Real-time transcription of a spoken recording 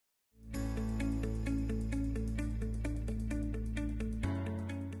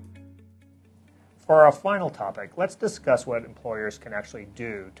for our final topic, let's discuss what employers can actually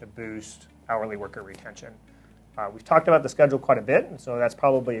do to boost hourly worker retention. We've talked about the schedule quite a bit, and so that's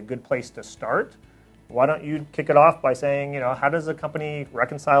probably a good place to start. Why don't you kick it off by saying, how does a company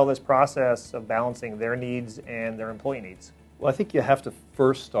reconcile this process of balancing their needs and their employee needs? Well, I think you have to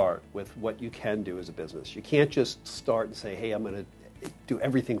first start with what you can do as a business. You can't just start and say, hey, I'm going to do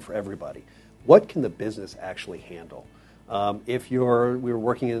everything for everybody. What can the business actually handle? We were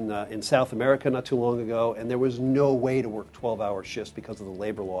working in South America not too long ago, and there was no way to work 12-hour shifts because of the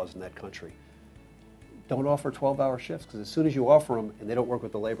labor laws in that country. Don't offer 12-hour shifts, because as soon as you offer them and they don't work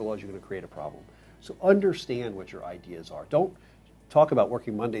with the labor laws, you're going to create a problem. So understand what your ideas are. Don't talk about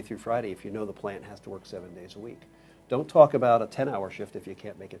working Monday through Friday if you know the plant has to work 7 days a week. Don't talk about a 10-hour shift if you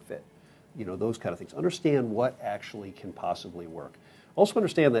can't make it fit. Those kind of things. Understand what actually can possibly work. Also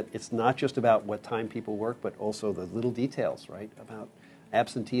understand that it's not just about what time people work, but also the little details, right? About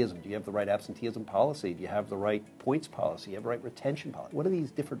absenteeism. Do you have the right absenteeism policy? Do you have the right points policy? Do you have the right retention policy? What are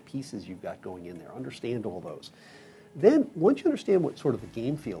these different pieces you've got going in there? Understand all those. Then, once you understand what sort of the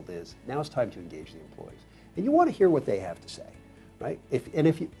game field is, now it's time to engage the employees. And you want to hear what they have to say, right? If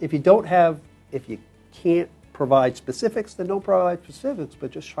you can't provide specifics, then don't provide specifics,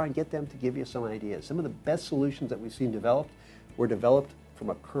 but just try and get them to give you some ideas. Some of the best solutions that we've seen developed were developed from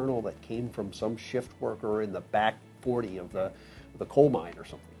a kernel that came from some shift worker in the back 40 of the coal mine or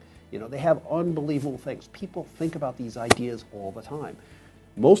something. They have unbelievable things. People think about these ideas all the time.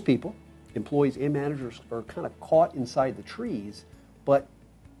 Most people, employees and managers, are kind of caught inside the trees, but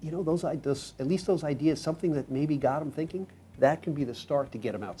those ideas, at least those ideas, something that maybe got them thinking, that can be the start to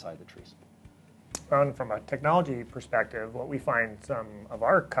get them outside the trees. From a technology perspective, what we find some of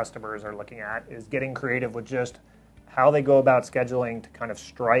our customers are looking at is getting creative with just how they go about scheduling to kind of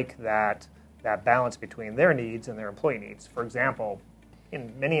strike that balance between their needs and their employee needs. For example,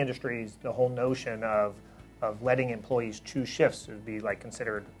 in many industries, the whole notion of letting employees choose shifts would be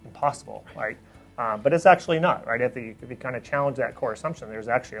considered impossible, right? But it's actually not, right? If you kind of challenge that core assumption, there's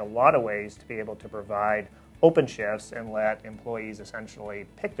actually a lot of ways to be able to provide open shifts and let employees essentially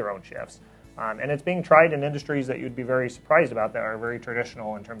pick their own shifts. And it's being tried in industries that you'd be very surprised about that are very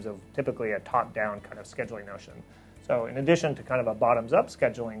traditional in terms of typically a top-down kind of scheduling notion. So in addition to kind of a bottoms-up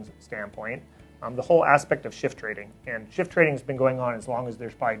scheduling standpoint, the whole aspect of shift trading. And shift trading has been going on as long as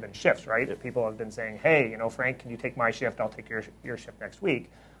there's probably been shifts, right? Yep. People have been saying, hey, Frank, can you take my shift? I'll take your shift next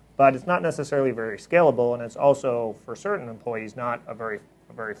week. But it's not necessarily very scalable, and it's also, for certain employees, not a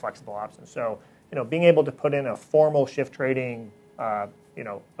very flexible option. So, being able to put in a formal shift trading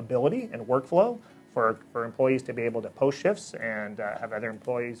ability and workflow for employees to be able to post shifts and have other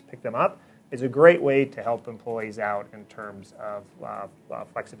employees pick them up is a great way to help employees out in terms of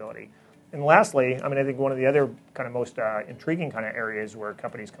flexibility. And lastly, I think one of the other kind of most intriguing kind of areas where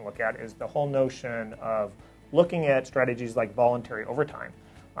companies can look at is the whole notion of looking at strategies like voluntary overtime.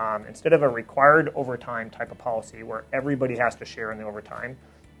 Instead of a required overtime type of policy where everybody has to share in the overtime,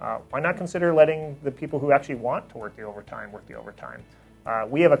 why not consider letting the people who actually want to work the overtime work the overtime?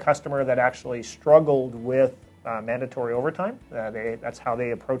 We have a customer that actually struggled with mandatory overtime. That's how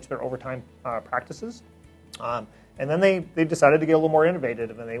they approach their overtime practices. And then they decided to get a little more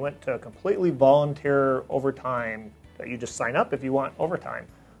innovative, and they went to a completely volunteer overtime that you just sign up if you want overtime.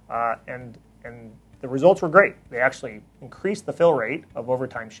 And the results were great. They actually increased the fill rate of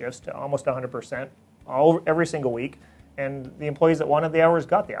overtime shifts to almost 100% every single week, and the employees that wanted the hours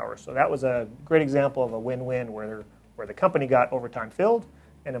got the hours. So that was a great example of a win-win where the company got overtime filled,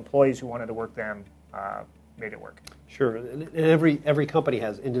 and employees who wanted to work them made it work. Sure, and every company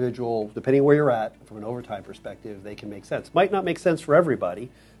has individual, depending where you're at, from an overtime perspective, they can make sense. Might not make sense for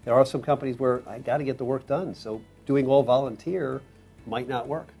everybody. There are some companies where I got to get the work done, so doing all volunteer might not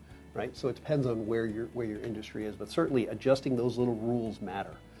work, right? So it depends on where your industry is, but certainly adjusting those little rules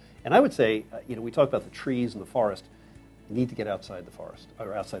matter. And I would say, we talked about the trees and the forest. You need to get outside the forest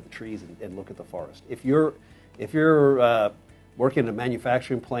or outside the trees and look at the forest. If you're working in a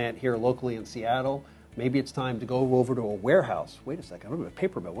manufacturing plant here locally in Seattle, maybe it's time to go over to a warehouse. Wait a second, I don't have a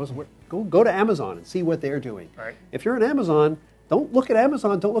paper mill. Go to Amazon and see what they're doing. Right. If you're in Amazon, don't look at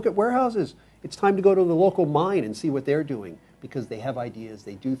Amazon, don't look at warehouses. It's time to go to the local mine and see what they're doing because they have ideas,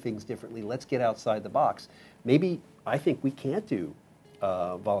 they do things differently. Let's get outside the box. Maybe I think we can't do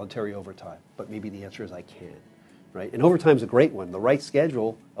voluntary overtime, but maybe the answer is I can. Right? And overtime's a great one. The right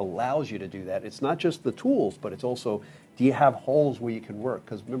schedule allows you to do that. It's not just the tools, but it's also, do you have holes where you can work?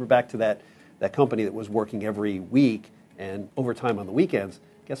 Because remember back to that company that was working every week and overtime on the weekends.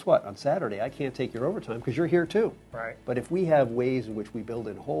 Guess what? On Saturday, I can't take your overtime because you're here too. Right. But if we have ways in which we build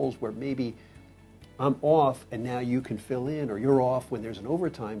in holes where maybe I'm off, and now you can fill in, or you're off when there's an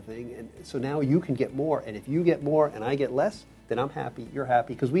overtime thing, and so now you can get more. And if you get more and I get less, then I'm happy, you're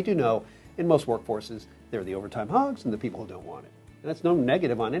happy, because we do know in most workforces there are the overtime hogs and the people who don't want it. And that's no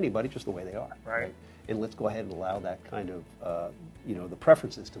negative on anybody, just the way they are. Right. And let's go ahead and allow that kind of, the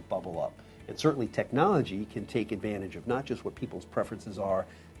preferences to bubble up. And certainly technology can take advantage of not just what people's preferences are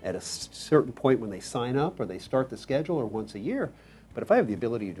at a certain point when they sign up or they start the schedule or once a year, but if I have the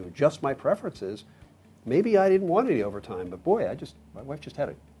ability to adjust my preferences, maybe I didn't want any overtime, but boy, my wife just had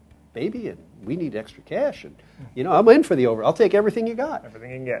a baby and we need extra cash, and I'm in for the I'll take everything you got.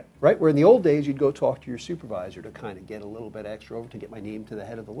 Everything you can get. Right, where in the old days you'd go talk to your supervisor to kind of get a little bit extra over to get my name to the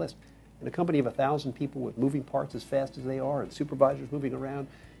head of the list. In a company of 1,000 people with moving parts as fast as they are and supervisors moving around,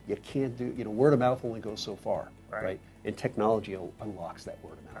 you can't do, word of mouth only goes so far, right? And technology unlocks that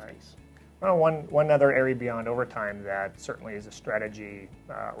word of mouth piece. Well, one other area beyond overtime that certainly is a strategy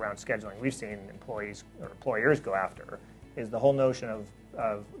around scheduling we've seen employees or employers go after is the whole notion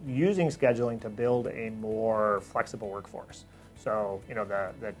of using scheduling to build a more flexible workforce. So,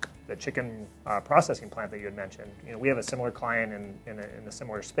 the chicken processing plant that you had mentioned, we have a similar client in a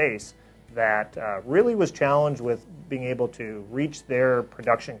similar space that really was challenged with being able to reach their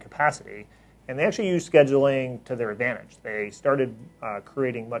production capacity. And they actually used scheduling to their advantage. They started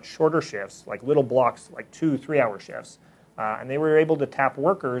creating much shorter shifts, like little blocks, like 2-3 hour shifts. And they were able to tap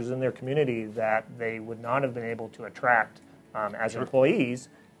workers in their community that they would not have been able to attract as employees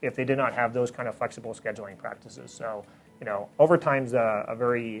if they did not have those kind of flexible scheduling practices. So, overtime's a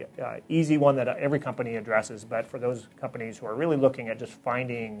very easy one that every company addresses. But for those companies who are really looking at just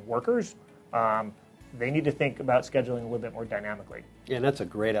finding workers, they need to think about scheduling a little bit more dynamically. Yeah, and that's a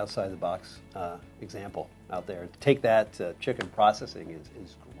great outside-the-box example out there. To take that to chicken processing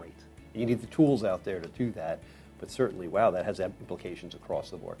is great. You need the tools out there to do that, but certainly, wow, that has implications across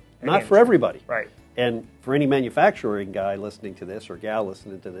the board. Not for everybody. Right. And for any manufacturing guy listening to this or gal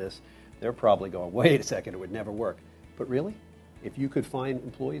listening to this, they're probably going, wait a second, it would never work. But really, if you could find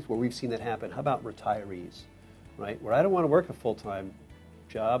employees where we've seen that happen, how about retirees, right? Where I don't want to work a full-time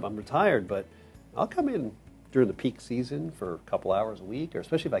job, I'm retired, but I'll come in during the peak season for a couple hours a week, or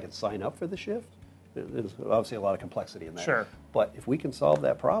especially if I can sign up for the shift. There's obviously a lot of complexity in that. Sure. But if we can solve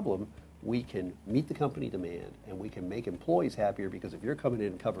that problem, we can meet the company demand, and we can make employees happier, because if you're coming in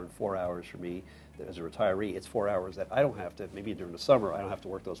and covering 4 hours for me as a retiree, it's 4 hours that I don't have to, maybe during the summer, I don't have to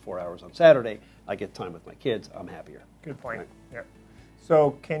work those 4 hours on Saturday. I get time with my kids. I'm happier. Good point. Right? Yep.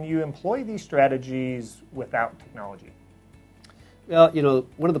 So can you employ these strategies without technology? Well,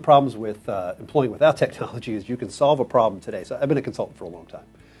 one of the problems with employing without technology is you can solve a problem today. So I've been a consultant for a long time,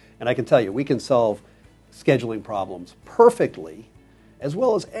 and I can tell you we can solve scheduling problems perfectly, as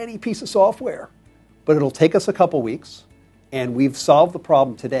well as any piece of software. But it'll take us a couple weeks, and we've solved the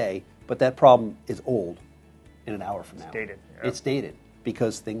problem today, but that problem is old in an hour from now. It's dated. Yeah. It's dated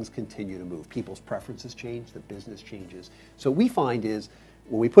because things continue to move. People's preferences change, the business changes. So what we find is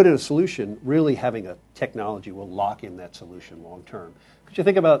when we put in a solution, really having a technology will lock in that solution long term. Because you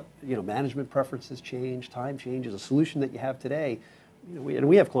think about, management preferences change, time changes, a solution that you have today.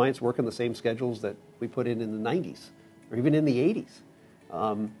 We have clients working the same schedules that we put in the 90s or even in the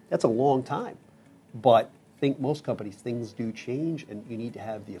 80s. That's a long time. But I think most companies, things do change, and you need to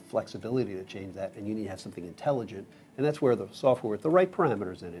have the flexibility to change that, and you need to have something intelligent. And that's where the software with the right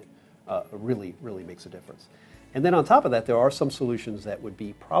parameters in it really, really makes a difference. And then on top of that, there are some solutions that would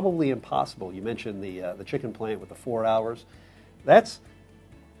be probably impossible. You mentioned the chicken plant with the 4 hours. That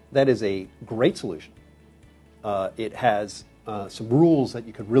is a great solution. It has some rules that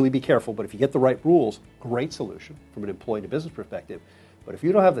you could really be careful, but if you get the right rules, great solution from an employee to business perspective. But if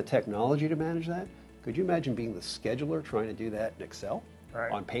you don't have the technology to manage that, could you imagine being the scheduler trying to do that in Excel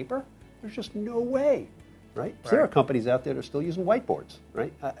on paper? There's just no way. Right? So there are companies out there that are still using whiteboards,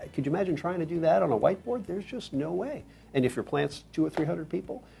 right? Could you imagine trying to do that on a whiteboard? There's just no way. And if your plant's 200 or 300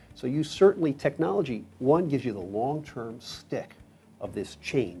 people, so you certainly, technology, one, gives you the long-term stick of this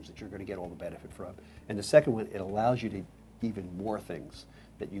change that you're going to get all the benefit from. And the second one, it allows you to even more things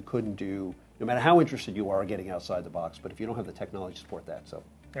that you couldn't do, no matter how interested you are in getting outside the box, but if you don't have the technology to support that. So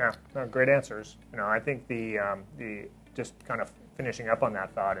yeah, no, great answers. I think the just kind of finishing up on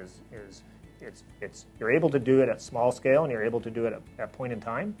that thought is you're able to do it at small scale, and you're able to do it at a point in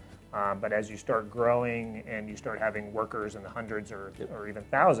time. But as you start growing and you start having workers in the hundreds or even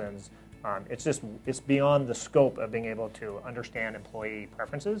thousands, it's beyond the scope of being able to understand employee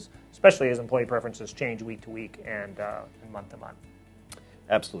preferences, especially as employee preferences change week to week and month to month.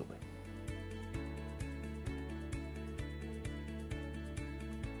 Absolutely.